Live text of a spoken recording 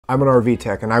I'm an RV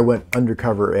tech and I went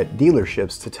undercover at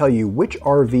dealerships to tell you which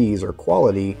RVs are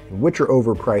quality and which are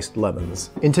overpriced lemons.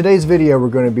 In today's video, we're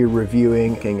going to be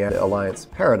reviewing the Alliance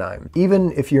Paradigm.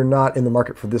 Even if you're not in the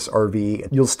market for this RV,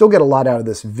 you'll still get a lot out of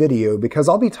this video because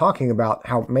I'll be talking about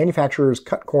how manufacturers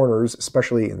cut corners,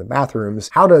 especially in the bathrooms,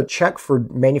 how to check for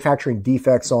manufacturing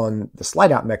defects on the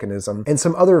slide out mechanism, and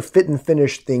some other fit and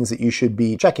finish things that you should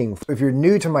be checking. If you're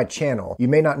new to my channel, you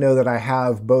may not know that I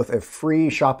have both a free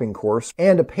shopping course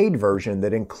and a paid version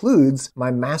that includes my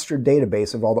master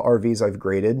database of all the RVs I've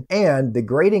graded and the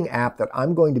grading app that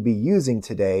I'm going to be using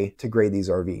today to grade these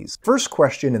RVs. First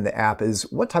question in the app is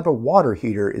what type of water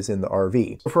heater is in the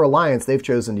RV? For Alliance, they've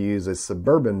chosen to use a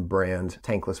Suburban brand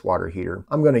tankless water heater.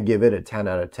 I'm going to give it a 10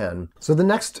 out of 10. So the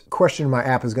next question in my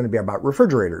app is going to be about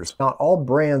refrigerators. Not all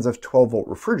brands of 12-volt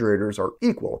refrigerators are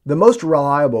equal. The most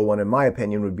reliable one, in my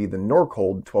opinion, would be the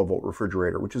Norcold 12-volt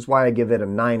refrigerator, which is why I give it a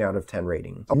 9 out of 10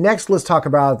 rating. Next, let's talk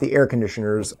about the air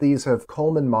conditioners. These have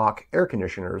Coleman Mach air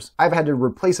conditioners. I've had to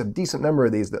replace a decent number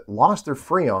of these that lost their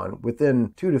Freon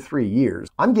within 2 to 3 years.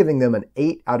 I'm giving them an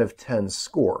 8 out of 10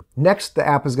 score. Next, the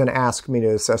app is going to ask me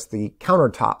to assess the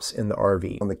countertops in the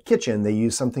RV. On the kitchen, they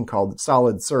use something called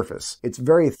solid surface. It's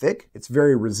very thick, it's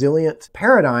very resilient.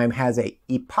 Paradigm has a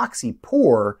epoxy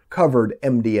pour covered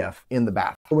MDF in the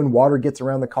bath. When water gets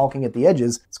around the caulking at the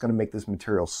edges, it's going to make this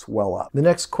material swell up. The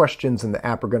next questions in the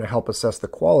app are going to help assess the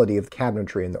quality of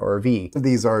cabinetry in the RV.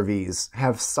 These RVs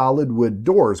have solid wood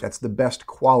doors. That's the best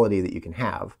quality that you can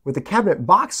have. With the cabinet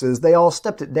boxes, they all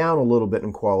stepped it down a little bit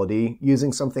in quality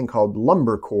using something called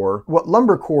lumber core. What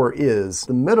lumber core is,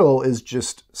 the middle is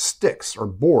just sticks or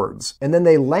boards, and then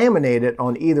they laminate it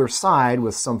on either side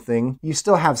with something. You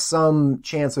still have some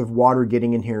chance of water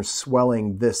getting in here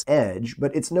swelling this edge,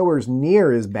 but it's nowhere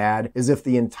near as bad as if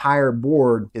the entire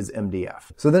board is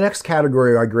MDF. So the next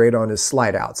category I grade on is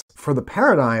slide outs. For the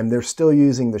Paradigm, they're still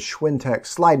using the Schwintek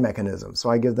slide mechanism, so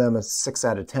I give them a 6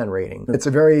 out of 10 rating. It's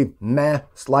a very meh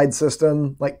slide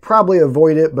system. Like, probably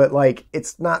avoid it, but like,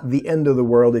 it's not the end of the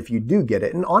world if you do get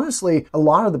it. And honestly, a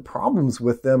lot of the problems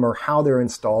with them are how they're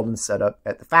installed and set up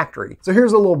at the factory. So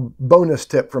here's a little bonus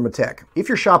tip from a tech. If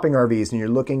you're shopping RVs and you're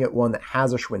looking at one that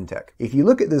has a Schwintek, if you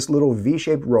look at this little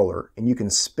V-shaped roller and you can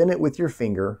spin it with your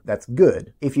finger, that's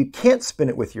good. If you can't spin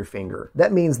it with your finger,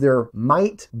 that means there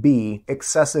might be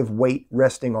excessive weight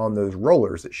resting on those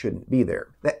rollers that shouldn't be there.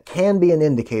 That can be an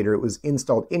indicator it was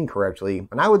installed incorrectly,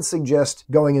 and I would suggest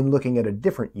going and looking at a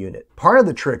different unit. Part of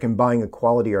the trick in buying a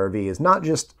quality RV is not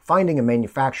just finding a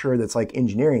manufacturer that's like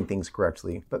engineering things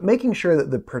correctly, but making sure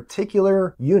that the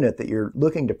particular unit that you're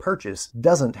looking to purchase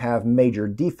doesn't have major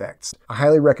defects. I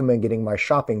highly recommend getting my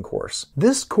shopping course.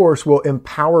 This course will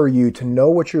empower you to know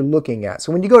what you're looking at.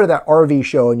 So when you go to that RV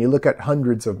show and you look at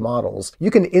hundreds of models,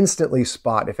 you can instantly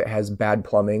spot if it has bad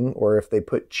plumbing or if they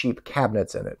put cheap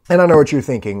cabinets in it. And I know what you're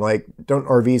thinking, like, don't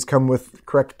RVs come with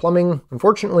correct plumbing?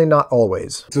 Unfortunately, not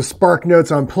always. So spark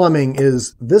notes on plumbing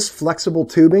is this flexible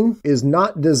tubing is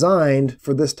not designed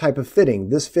for this type of fitting.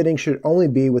 This fitting should only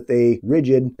be with a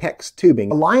rigid PEX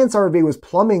tubing. Alliance RV was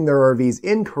plumbing their RVs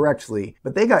incorrectly,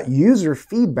 but they got user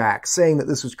feedback saying that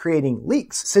this was creating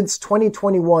leaks. Since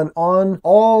 2021 on,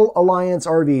 all Alliance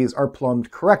RVs are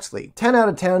plumbed correctly. 10 out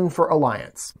of 10 for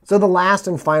Alliance. So the last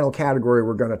and final category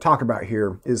we're going to talk about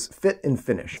here is fit and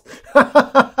finish. When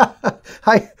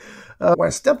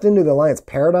I stepped into the Alliance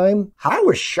Paradigm, I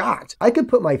was shocked. I could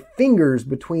put my fingers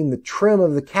between the trim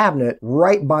of the cabinet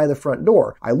right by the front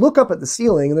door. I look up at the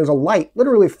ceiling and there's a light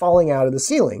literally falling out of the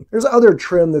ceiling. There's other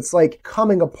trim that's like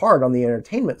coming apart on the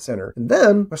entertainment center. And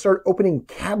then I started opening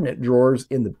cabinet drawers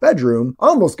in the bedroom. I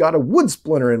almost got a wood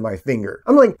splinter in my finger.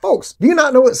 I'm like, folks, do you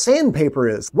not know what sandpaper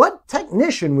is? What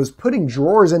technician was putting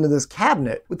drawers into this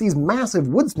cabinet with these massive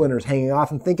wood splinters hanging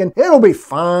off and thinking, it'll be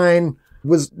fine?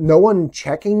 Was no one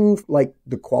checking like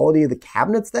the quality of the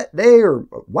cabinets that day, or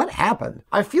what happened?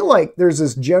 I feel like there's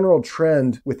this general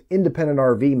trend with independent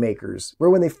RV makers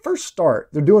where when they first start,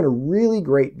 they're doing a really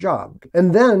great job.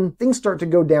 And then things start to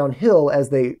go downhill as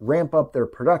they ramp up their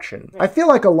production. I feel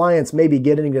like Alliance may be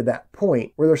getting to that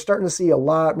point where they're starting to see a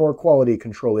lot more quality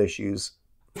control issues.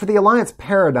 For the Alliance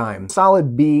Paradigm,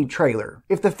 solid B trailer.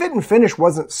 If the fit and finish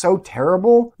wasn't so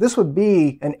terrible, this would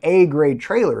be an A-grade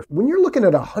trailer. When you're looking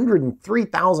at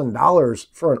 $103,000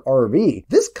 for an RV,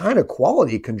 this kind of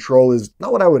quality control is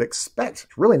not what I would expect.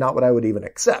 It's really not what I would even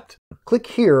accept. Click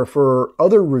here for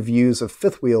other reviews of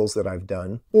fifth wheels that I've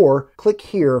done, or click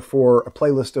here for a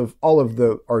playlist of all of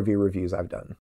the RV reviews I've done.